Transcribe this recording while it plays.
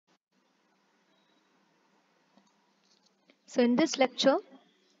So in this lecture,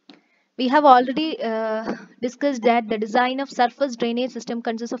 we have already discussed that the design of surface drainage system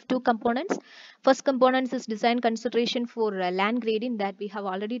consists of two components. First component is design consideration for land grading that we have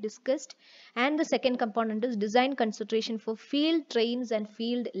already discussed, and the second component is design consideration for field drains and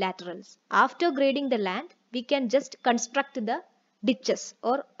field laterals. After grading the land, we can just construct the ditches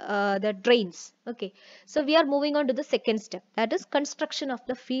or the drains. Okay, so we are moving on to the second step, that is construction of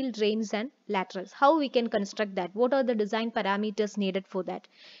the field drains and laterals. How we can construct that, what are the design parameters needed for that,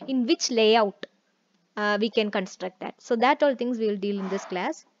 in which layout we can construct that. So that all things we will deal in this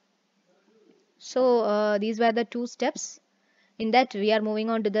class. So these were the two steps. In that we are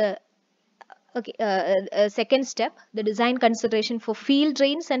moving on to the second step, the design consideration for field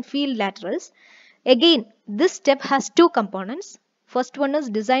drains and field laterals. Again, this step has two components. First one is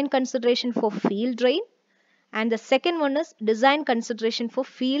design consideration for field drain, and the second one is design consideration for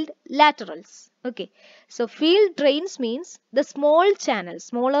field laterals. Okay, so field drains means the smaller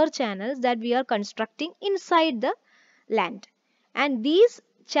channels that we are constructing inside the land, and these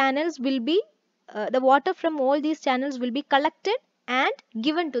channels will be the water from all these channels will be collected and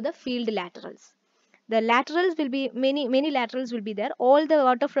given to the field laterals. The laterals will be many laterals will be there. All the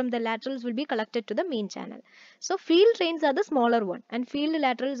water from the laterals will be collected to the main channel. So field drains are the smaller one and field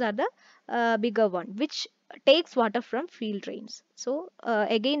laterals are the bigger one, which takes water from field drains. So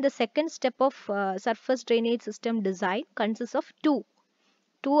again, the second step of surface drainage system design consists of two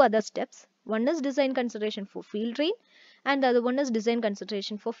other steps. One is design consideration for field drain and the other one is design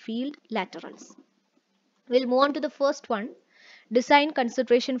consideration for field laterals. We'll move on to the first one, design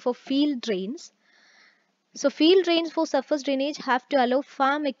consideration for field drains. So field drains for surface drainage have to allow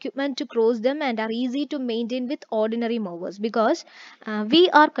farm equipment to cross them and are easy to maintain with ordinary mowers, because we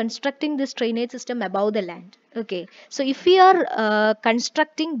are constructing this drainage system above the land. Okay, so if we are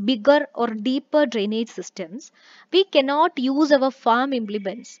constructing bigger or deeper drainage systems, we cannot use our farm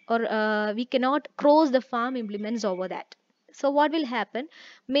implements, or we cannot cross the farm implements over that. So what will happen?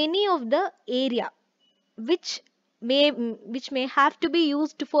 Many of the area which may have to be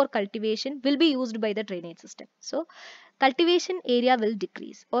used for cultivation will be used by the drainage system. So cultivation area will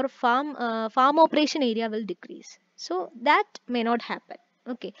decrease, or farm operation area will decrease. So that may not happen.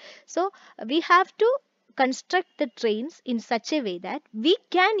 Okay, so we have to construct the drains in such a way that we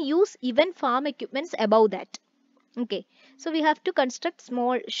can use even farm equipments above that. Okay, so we have to construct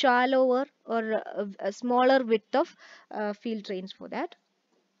small shallower or a smaller width of field drains for that.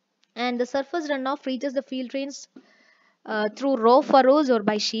 And the surface runoff reaches the field drains through row furrows or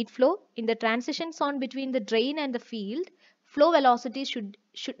by sheet flow. In the transition zone between the drain and the field, flow velocity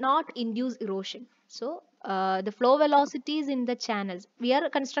should not induce erosion. So the flow velocities in the channels, we are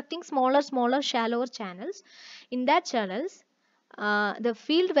constructing smaller shallower channels. In that channels, the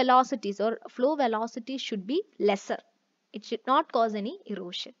field velocities or flow velocity should be lesser. It should not cause any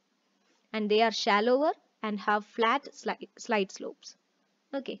erosion, and they are shallower and have flat slide slopes.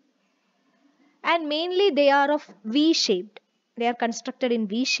 Okay, and mainly they are of V shaped. They are constructed in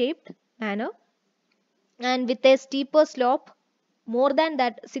V shaped manner and with a steeper slope. More than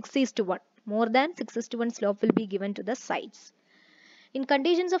that, 6 is to 1, more than 6 is to 1 slope will be given to the sides. In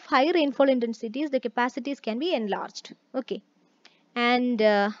conditions of high rainfall intensities, the capacities can be enlarged. Okay, and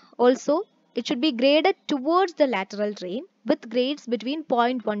also it should be graded towards the lateral drain with grades between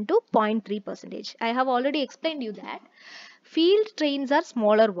 0.1 to 0.3 percentage. I have already explained you that field drains are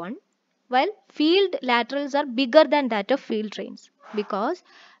smaller one, while field laterals are bigger than that of field drains, because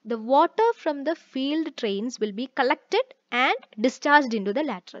the water from the field drains will be collected and discharged into the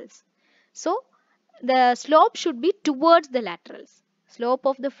laterals. So the slope should be towards the laterals. Slope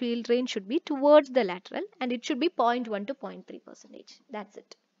of the field drain should be towards the lateral, and it should be 0.1 to 0.3 percentage. That's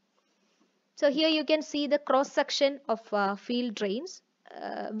it. So here you can see the cross section of field drains.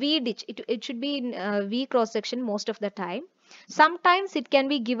 V ditch, it should be in V cross section most of the time. Sometimes it can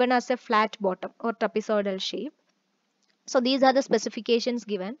be given as a flat bottom or trapezoidal shape. So these are the specifications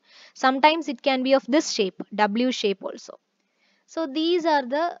given. Sometimes it can be of this shape, W shape also. So these are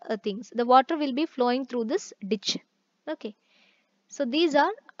the things. The water will be flowing through this ditch. Okay. So these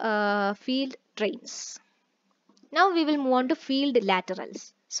are field drains. Now we will move on to field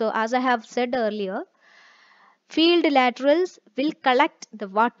laterals. So as I have said earlier, field laterals will collect the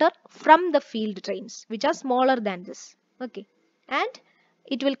water from the field drains, which are smaller than this. Okay, and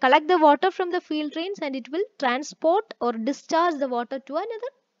it will collect the water from the field drains and it will transport or discharge the water to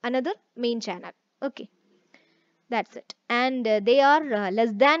another main channel. Okay, that's it. And they are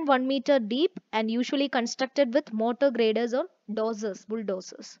less than 1 meter deep and usually constructed with motor graders or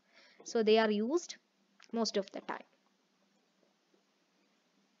bulldozers. So they are used most of the time.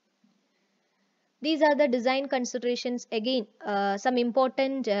 These are the design considerations. Again, some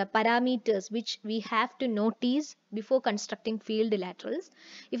important parameters which we have to notice before constructing field laterals.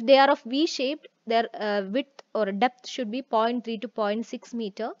 If they are of V-shaped, their width or depth should be zero point 0.3 to zero point 0.6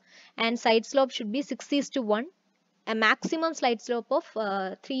 meter, and side slope should be 6:1. A maximum side slope of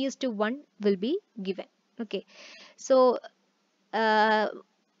 3:1 will be given. Okay, so uh,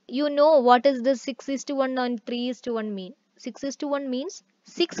 you know what is the 6:1 and 3:1 mean? 6:1 means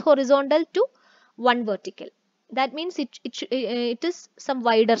 6 horizontal to 1 vertical. That means it is some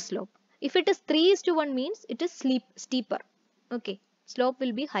wider slope. If it is 3:1 means it is steeper. Okay, slope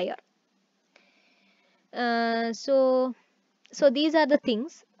will be higher. So these are the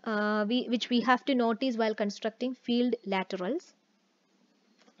things which we have to notice while constructing field laterals.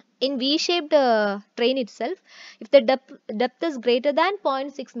 In V-shaped train itself, if the depth is greater than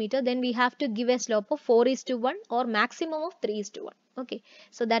 0.6 meter, then we have to give a slope of 4:1 or maximum of 3:1. Okay,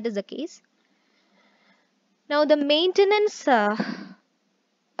 so that is the case. Now the maintenance uh,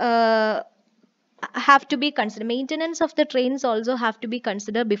 have to be considered. Maintenance of the trains also have to be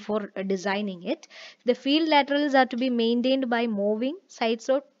considered before designing it. The field laterals are to be maintained by moving. Side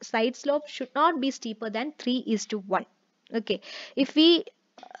slope should not be steeper than 3:1. Okay, if we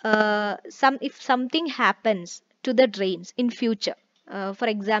if something happens to the drains in future, for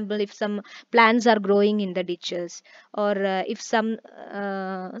example, if some plants are growing in the ditches, or if some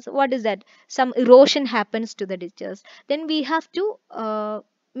so what is that, some erosion happens to the ditches, then we have to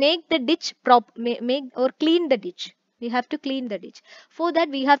make the ditch make or clean the ditch. We have to clean the ditch. For that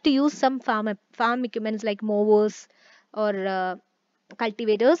we have to use some farm equipments like mowers or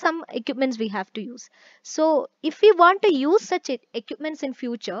cultivators, some equipments we have to use. So if we want to use such equipments in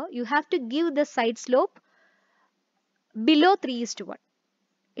future, you have to give the side slope below 3:1.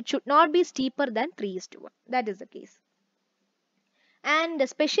 It should not be steeper than 3:1. That is the case. And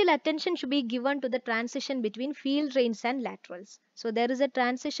special attention should be given to the transition between field drains and laterals. So there is a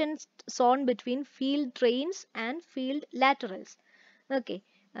transition zone between field drains and field laterals. Okay,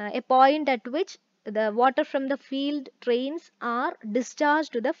 a point at which the water from the field drains are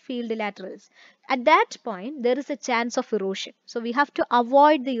discharged to the field laterals. At that point, there is a chance of erosion. So we have to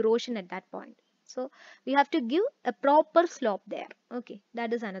avoid the erosion at that point. So we have to give a proper slope there. Okay,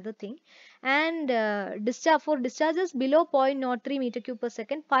 that is another thing. And for discharges below 0.03 meter cube per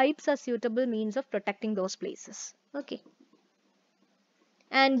second, pipes are suitable means of protecting those places. Okay,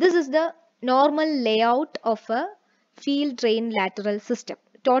 and this is the normal layout of a field drain lateral system,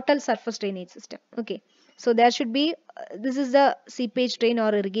 total surface drainage system. Okay, so there should be this is the seepage drain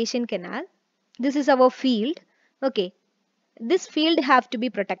or irrigation canal. This is our field. Okay, this field have to be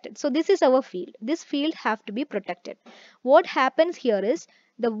protected. So this is our field. This field have to be protected. What happens here is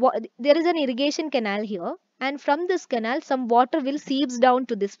there is an irrigation canal here, and from this canal some water will seeps down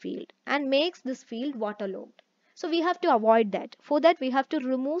to this field and makes this field waterlogged. So we have to avoid that. For that we have to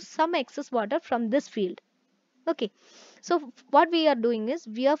remove some excess water from this field. Okay, so what we are doing is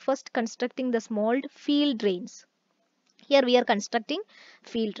we are first constructing the small field drains. Here we are constructing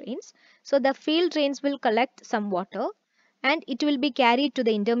field drains. So the field drains will collect some water and it will be carried to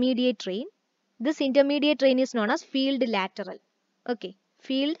the intermediate drain. This intermediate drain is known as field lateral. Okay,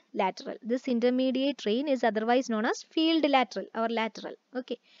 field lateral. This intermediate drain is otherwise known as field lateral or lateral.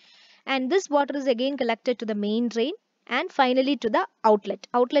 Okay, and this water is again collected to the main drain and finally to the outlet.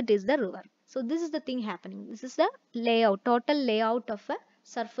 Outlet is the river. So this is the thing happening. This is the layout, total layout of a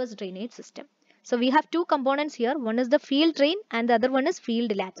surface drainage system. So we have two components here. One is the field drain and the other one is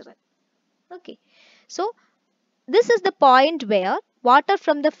field lateral. Okay, so this is the point where water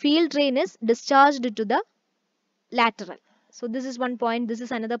from the field drain is discharged to the lateral. So this is one point, this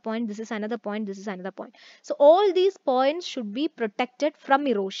is another point, this is another point, this is another point. So all these points should be protected from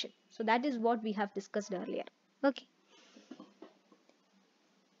erosion. So that is what we have discussed earlier. Okay.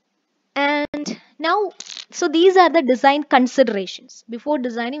 And now, so these are the design considerations. Before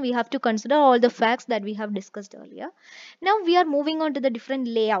designing, we have to consider all the facts that we have discussed earlier. Now we are moving on to the different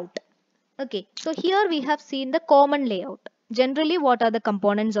layout. Okay, so here we have seen the common layout. Generally, what are the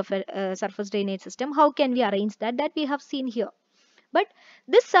components of a surface drainage system? How can we arrange that? That we have seen here. But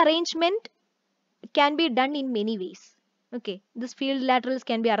this arrangement can be done in many ways. Okay, this field laterals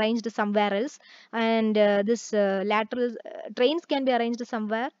can be arranged somewhere else, and this lateral drains can be arranged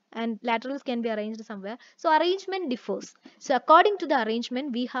somewhere, and laterals can be arranged somewhere. So arrangement differs. So according to the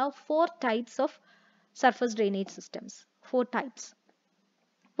arrangement, we have four types of surface drainage systems. Four types.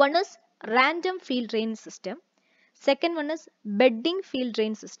 One is random field drain system. Second one is bedding field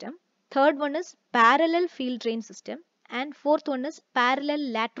drain system. Third one is parallel field drain system. And fourth one is parallel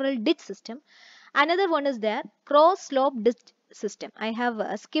lateral ditch system. Another one is there cross slope ditch system. I have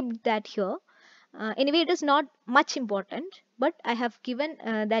skipped that here. Anyway, it is not much important, but I have given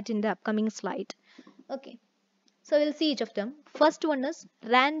that in the upcoming slide. Okay, so we'll see each of them. First one is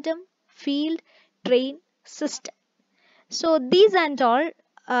random field train system. So these and all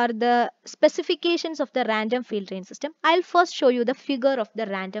are the specifications of the random field train system. I'll first show you the figure of the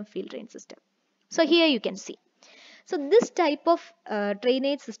random field train system. So here you can see. So this type of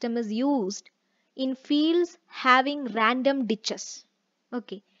drainage system is used in fields having random ditches.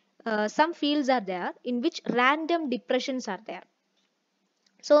 Okay, some fields are there in which random depressions are there.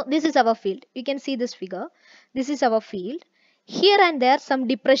 So this is our field. You can see this figure. This is our field. Here and there some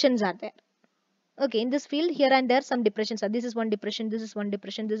depressions are there. Okay, in this field here and there some depressions are. This is one depression, this is one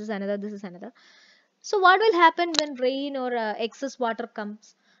depression, this is another, this is another. So what will happen when rain or excess water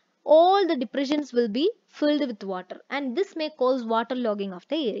comes? All the depressions will be filled with water, and this may cause water logging of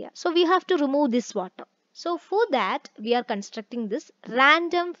the area. So we have to remove this water. So for that we are constructing this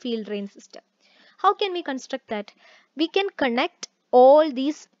random field drain system. How can we construct that? We can connect all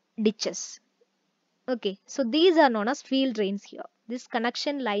these ditches. Okay, so these are known as field drains here. These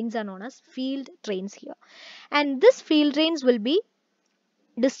connection lines are known as field drains here. And this field drains will be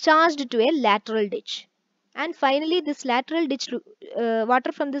discharged to a lateral ditch. And finally, this lateral ditch,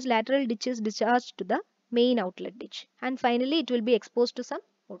 water from this lateral ditch is discharged to the main outlet ditch. And finally, it will be exposed to some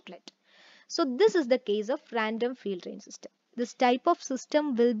outlet. So this is the case of random field drain system. This type of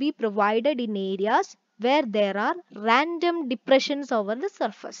system will be provided in areas where there are random depressions over the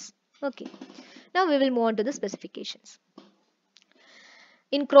surface. Okay. Now we will move on to the specifications.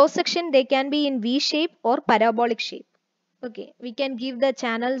 In cross section, they can be in V shape or parabolic shape. Okay, we can give the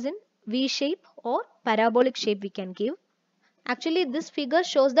channels in V shape or parabolic shape we can give. Actually, this figure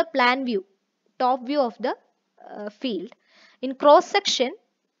shows the plan view, top view of the field. In cross section,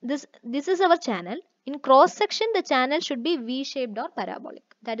 this is our channel. In cross section, the channel should be V shaped or parabolic.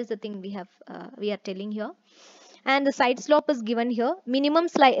 That is the thing we are telling here. And the side slope is given here. Minimum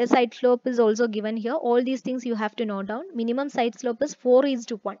side slope is also given here. All these things you have to note down. Minimum side slope is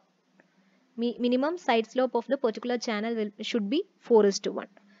 4:1. Minimum side slope of the particular channel should be 4:1.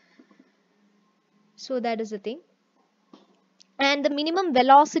 So that is the thing. And the minimum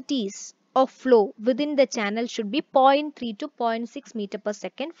velocities of flow within the channel should be 0.3 to 0.6 meter per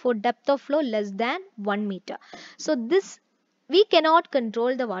second for depth of flow less than 1 meter. So this, we cannot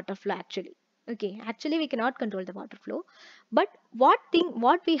control the water flow actually. Okay, actually we cannot control the water flow, but what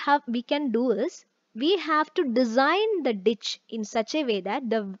we can do is we have to design the ditch in such a way that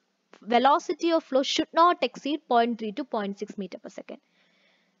the velocity of flow should not exceed 0.3 to 0.6 meter per second.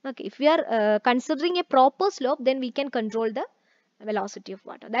 Okay, if we are considering a proper slope, then we can control the velocity of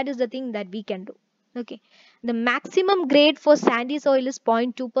water. That is the thing that we can do. Okay, the maximum grade for sandy soil is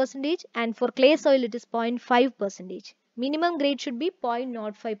 0.2% and for clay soil it is 0.5%. Minimum grade should be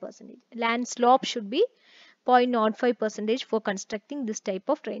 0.05%. Land slope should be 0.05% for constructing this type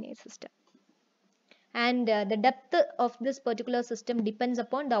of drainage system. And the depth of this particular system depends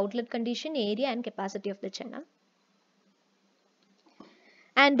upon the outlet condition, area and capacity of the channel.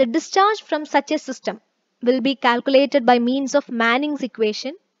 And the discharge from such a system will be calculated by means of Manning's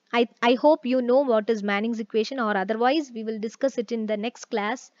equation. I hope you know what is Manning's equation, or otherwise we will discuss it in the next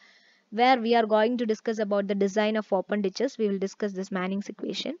class where we are going to discuss about the design of open ditches. We will discuss this Manning's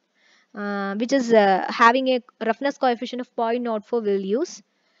equation, which is having a roughness coefficient of 0.04 we'll use.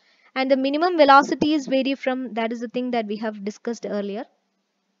 And the minimum velocities vary from, that is the thing that we have discussed earlier.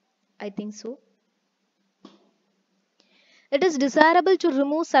 I think so. It is desirable to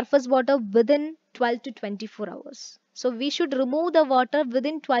remove surface water within 12 to 24 hours. So we should remove the water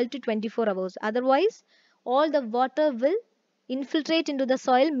within 12 to 24 hours. Otherwise, all the water will infiltrate into the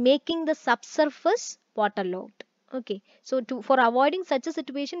soil, making the subsurface waterlogged. Okay, so for avoiding such a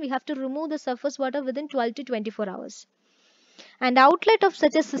situation, we have to remove the surface water within 12 to 24 hours. And outlet of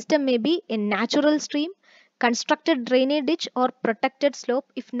such a system may be a natural stream, constructed drainage ditch or protected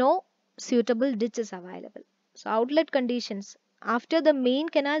slope if no suitable ditch is available. So outlet conditions, after the main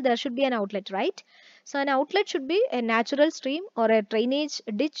canal there should be an outlet, right? So an outlet should be a natural stream or a drainage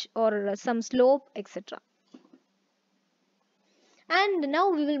ditch or some slope, etc. And now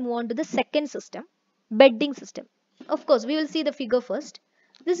we will move on to the second system, bedding system. Of course, we will see the figure first.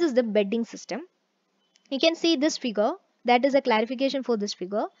 This is the bedding system. You can see this figure. That is a clarification for this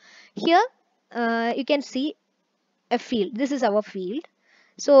figure. Here you can see a field. This is our field.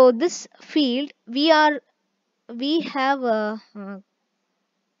 So this field we have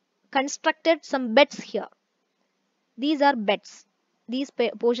constructed some beds here. These are beds. These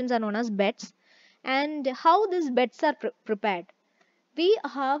portions are known as beds. And how these beds are prepared? We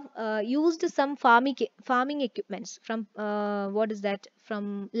have used some farming equipments from what is that,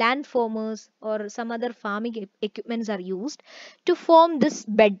 from land farmers, or some other farming equipments are used to form this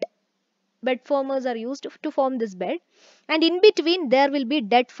bed formers are used to form this bed, and in between there will be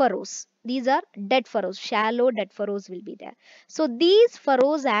dead furrows. These are dead furrows, shallow dead furrows will be there. So these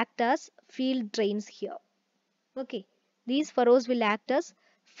furrows act as field drains here. Okay, these furrows will act as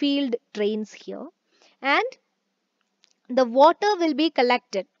field drains here, and the water will be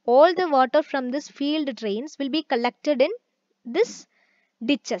collected. All the water from this field drains will be collected in this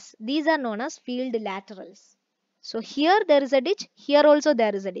ditches. These are known as field laterals. So here there is a ditch, here also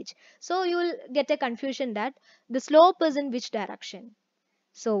there is a ditch. So you will get a confusion that the slope is in which direction.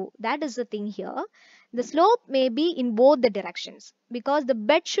 So that is the thing here. The slope may be in both the directions because the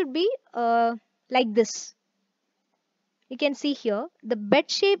bed should be like this. You can see here the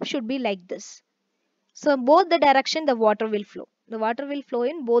bed shape should be like this. So both the direction the water will flow. The water will flow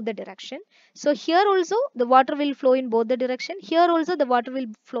in both the direction. So here also the water will flow in both the direction. Here also the water will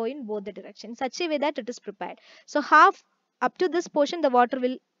flow in both the direction. Such a way that it is prepared. So half up to this portion the water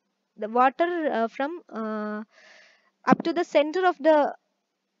from up to the center of the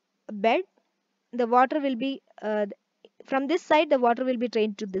bed, the water will be from this side the water will be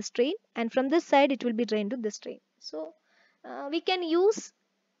drained to this drain, and from this side it will be drained to this drain. So we can use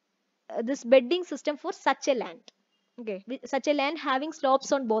this bedding system for such a land. Okay, such a land having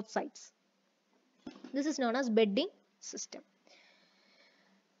slopes on both sides. This is known as bedding system.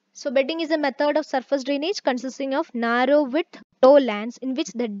 So bedding is a method of surface drainage consisting of narrow width lowlands in which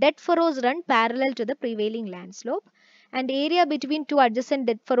the dead furrows run parallel to the prevailing land slope, and area between two adjacent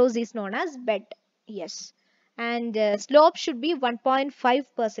dead furrows is known as bed. Yes, and slope should be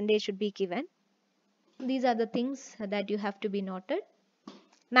 1.5% should be given. These are the things that you have to be noted.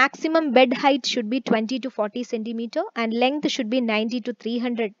 Maximum bed height should be 20 to 40 centimeter and length should be 90 to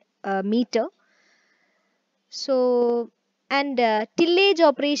 300 meter. So, and tillage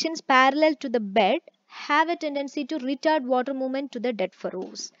operations parallel to the bed have a tendency to retard water movement to the dead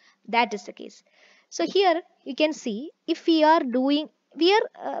furrows. That is the case. So here you can see if we are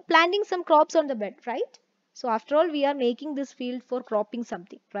planting some crops on the bed, right? So after all, we are making this field for cropping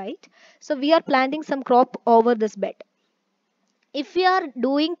something, right? So we are planting some crop over this bed. If we are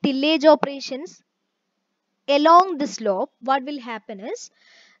doing tillage operations along the slope, what will happen is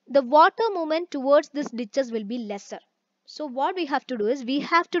the water movement towards these ditches will be lesser. So what we have to do is we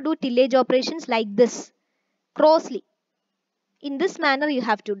have to do tillage operations like this, crossly. In this manner you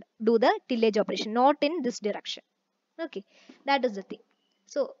have to do the tillage operation, not in this direction. Okay, that is the thing.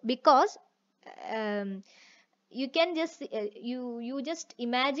 So because um, you can just you just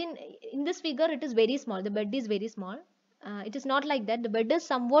imagine in this figure it is very small, the bed is very small. It is not like that, the bed is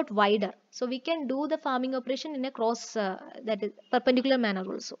somewhat wider, so we can do the farming operation in a cross that is perpendicular manner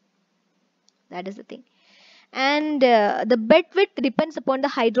also. That is the thing. And the bed width depends upon the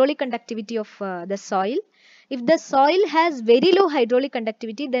hydraulic conductivity of the soil. If the soil has very low hydraulic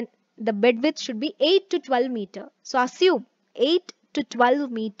conductivity, then the bed width should be 8 to 12 meter. So assume 8 to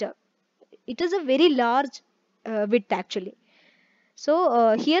 12 meter. It is a very large width actually.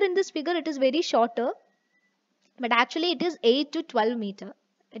 So here in this figure it is very shorter, but actually it is 8 to 12 meter.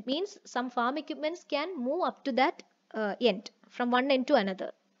 It means some farm equipments can move up to that end, from one end to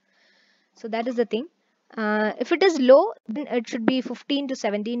another. So that is the thing. If it is low, then it should be 15 to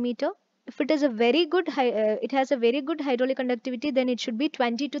 17 meter. If it is a very good, it has a very good hydraulic conductivity, then it should be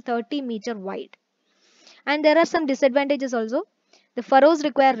 20 to 30 meter wide. And there are some disadvantages also. The furrows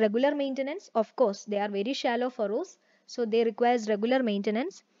require regular maintenance. Of course, they are very shallow furrows, so they require regular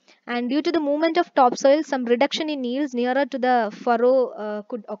maintenance. And due to the movement of topsoil, some reduction in yields nearer to the furrow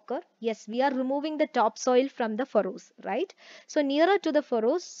could occur. Yes, we are removing the topsoil from the furrows, right? So nearer to the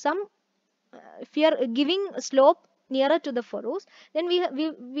furrows, some if we are giving a slope nearer to the furrows, then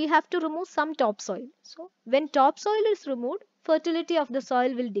we have to remove some topsoil. So when topsoil is removed, fertility of the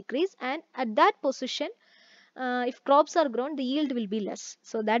soil will decrease, and at that position if crops are grown, the yield will be less.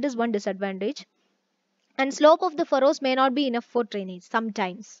 So that is one disadvantage. And slope of the furrows may not be enough for drainage.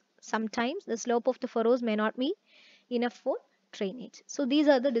 Sometimes the slope of the furrows may not be enough for drainage. So these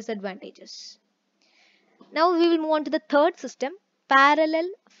are the disadvantages. Now we will move on to the third system, parallel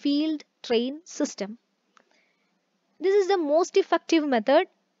field drain system. This is the most effective method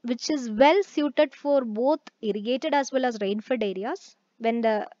which is well suited for both irrigated as well as rain-fed areas. When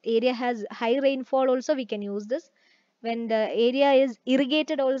the area has high rainfall also we can use this. When the area is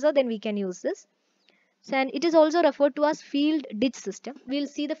irrigated also, then we can use this. So, and it is also referred to as field ditch system. We will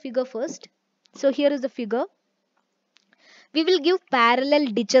see the figure first. So here is the figure. We will give parallel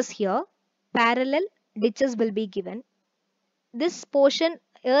ditches here. Parallel ditches will be given. this portion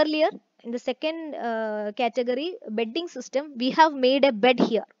earlier in the second category bedding system, we have made a bed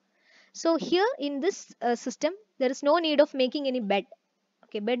here. So here in this system, there is no need of making any bed.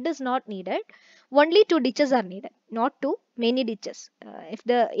 Okay, bed is not needed. Only two ditches are needed, not too many ditches. If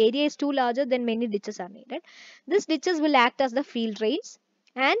the area is too larger, then many ditches are needed. These ditches will act as the field drains,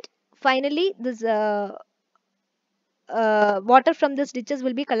 and finally, this water from these ditches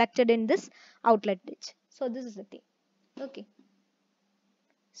will be collected in this outlet ditch. So this is the thing. Okay.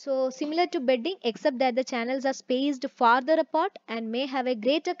 So similar to bedding, except that the channels are spaced farther apart and may have a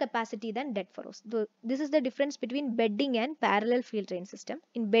greater capacity than dead furrows. This is the difference between bedding and parallel field drain system.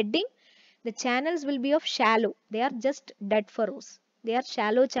 In bedding, the channels will be of shallow. They are just dead furrows. They are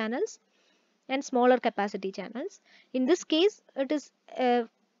shallow channels and smaller capacity channels. In this case, it is a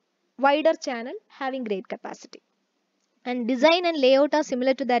wider channel having great capacity. And design and layout are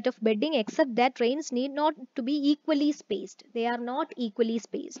similar to that of bedding, except that trains need not to be equally spaced. They are not equally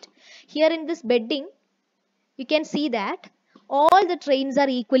spaced. Here in this bedding, you can see that all the trains are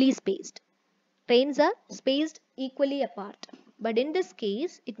equally spaced. Trains are spaced equally apart. But in this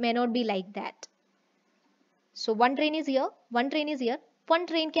case, it may not be like that. So one train is here, one train is here, one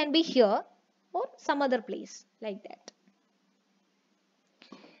train can be here or some other place like that.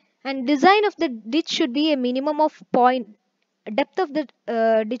 And design of the ditch should be a minimum of depth of the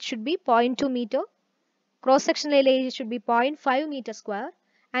ditch should be 0.2 meter, cross sectional area should be 0.5 meter square,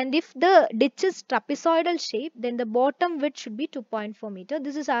 and if the ditch is trapezoidal shape, then the bottom width should be 2.4 meter.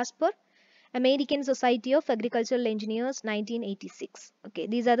 This is as per American Society of Agricultural Engineers 1986. Okay,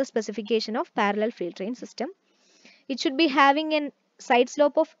 these are the specification of parallel field drain system. It should be having a side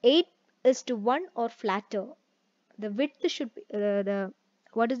slope of 8:1 or flatter. The width should be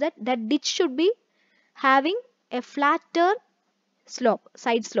that ditch should be having a flatter slope,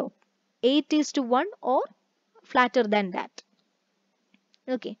 side slope, 8:1 or flatter than that.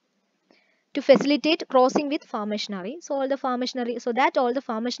 Okay, to facilitate crossing with farm machinery, so that all the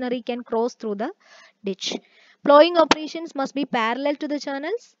farm machinery can cross through the ditch. Plowing operations must be parallel to the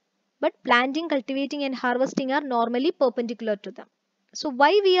channels, but planting, cultivating and harvesting are normally perpendicular to them. So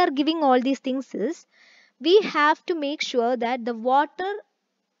why we are giving all these things is, we have to make sure that the water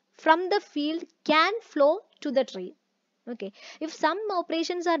from the field can flow to the train. Okay, if some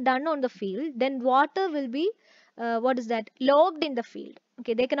operations are done on the field, then water will be logged in the field.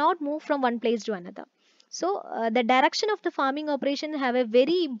 Okay, they cannot move from one place to another. So the direction of the farming operation have a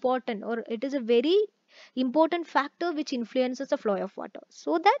very important, or it is a very important factor which influences the flow of water.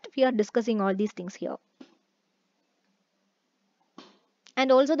 So that we are discussing all these things here.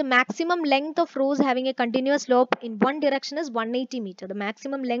 And also the maximum length of rows having a continuous slope in one direction is 180 meter. The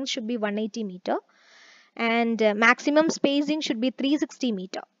maximum length should be 180 meter. And maximum spacing should be 360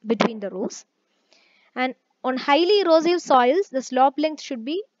 meter between the rows. And on highly erosive soils, the slope length should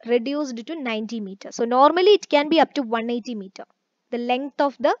be reduced to 90 meter. So normally it can be up to 180 meter. The length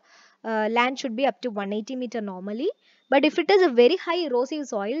of the land should be up to 180 meter normally. But if it is a very high erosive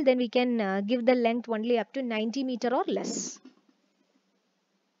soil, then we can give the length only up to 90 meter or less.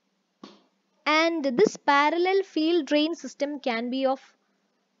 And this parallel field drain system can be of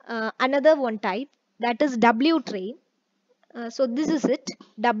another one type, that is W train. So this is it,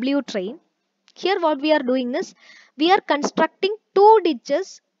 W train. Here what we are doing is, we are constructing two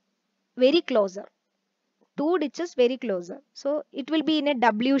ditches very closer. Two ditches very closer. So it will be in a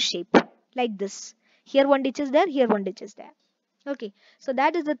W shape like this. Here one ditch is there, here one ditch is there. Okay, so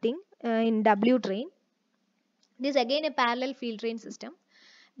that is the thing in W train. This is again a parallel field drain system.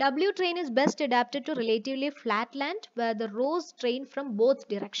 W train is best adapted to relatively flat land where the rows drain from both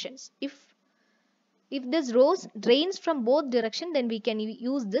directions. If this rows drains from both directions, then we can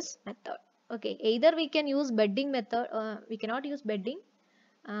use this method. Okay, either we can use bedding method, we cannot use bedding.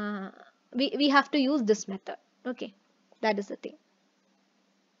 We have to use this method. Okay, that is the thing.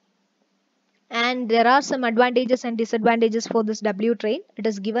 And there are some advantages and disadvantages for this W train. It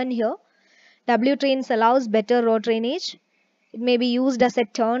is given here. W trains allows better row drainage. It may be used as a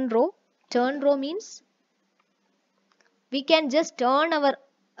turn row. Turn row means we can just turn our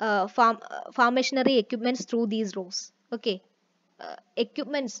farm machinery equipments through these rows. Okay,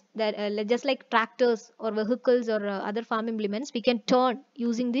 equipments that just like tractors or vehicles or other farm implements, we can turn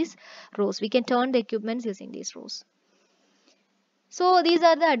using these rows. We can turn the equipments using these rows. So these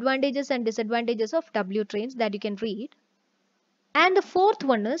are the advantages and disadvantages of W trains that you can read. And the fourth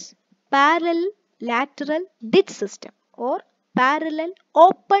one is parallel lateral ditch system or parallel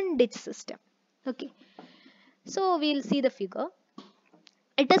open ditch system. Okay, so we'll see the figure.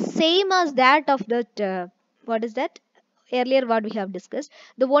 It is same as that of that earlier what we have discussed.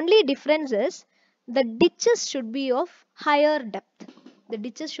 The only difference is the ditches should be of higher depth. The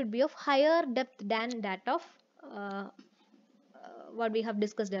ditches should be of higher depth than that of uh, what we have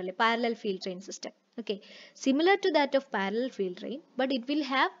discussed earlier, parallel field drain system. Okay, similar to that of parallel field drain, but it will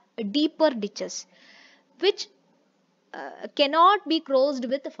have deeper ditches, which cannot be crossed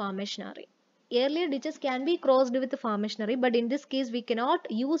with farm machinery. Earlier ditches can be crossed with farm machinery, but in this case we cannot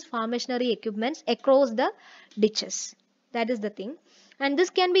use farm machinery equipments across the ditches. That is the thing. And this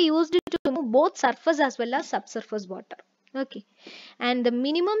can be used to remove both surface as well as subsurface water. Okay. And the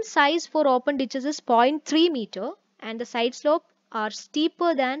minimum size for open ditches is 0.3 meter, and the side slope are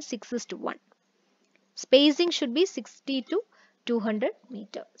steeper than 6:1. Spacing should be 60 to 200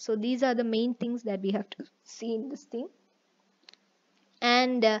 meter. So these are the main things that we have to see in this thing.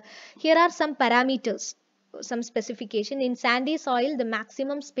 And here are some parameters, some specification. In sandy soil, the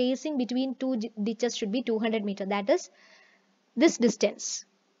maximum spacing between two ditches should be 200 meter. That is this distance.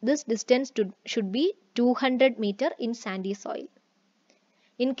 This distance should be 200 meter in sandy soil.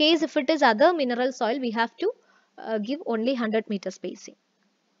 In case if it is other mineral soil, we have to give only 100 meter spacing.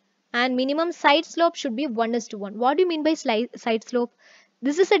 And minimum side slope should be 1:1. What do you mean by side slope?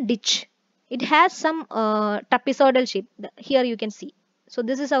 This is a ditch. It has some trapezoidal shape. Here you can see. So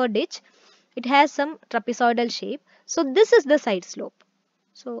this is our ditch. It has some trapezoidal shape. So this is the side slope.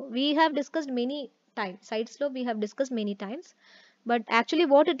 So we have discussed many times. Side slope we have discussed many times. But actually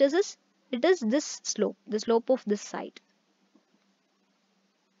what it is it is this slope. The slope of this side.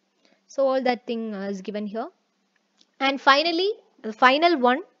 So all that thing is given here. And finally, the final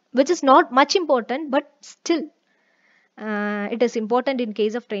one, which is not much important, but still it is important in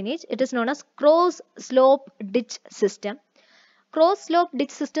case of drainage. It is known as cross slope ditch system. Cross slope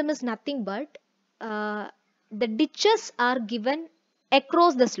ditch system is nothing but the ditches are given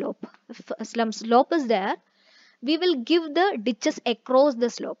across the slope. If a slope is there, we will give the ditches across the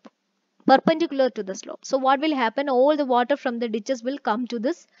slope, perpendicular to the slope. So what will happen? All the water from the ditches will come to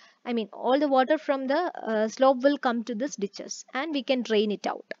this. I mean, all the water from the slope will come to this ditches, and we can drain it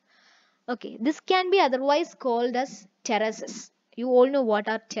out. Okay, this can be otherwise called as terraces. You all know what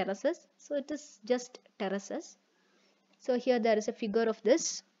are terraces. So it is just terraces. So here there is a figure of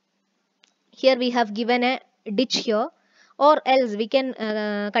this. Here we have given a ditch here, or else we can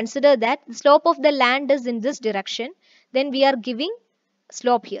consider that the slope of the land is in this direction. Then we are giving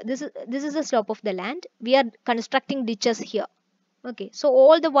slope here. This is the slope of the land. We are constructing ditches here. Okay, so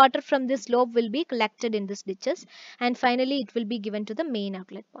all the water from this slope will be collected in these ditches, and finally it will be given to the main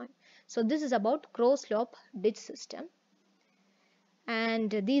outlet point. So this is about cross slope ditch system,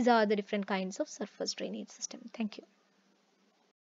 and these are the different kinds of surface drainage system. Thank you.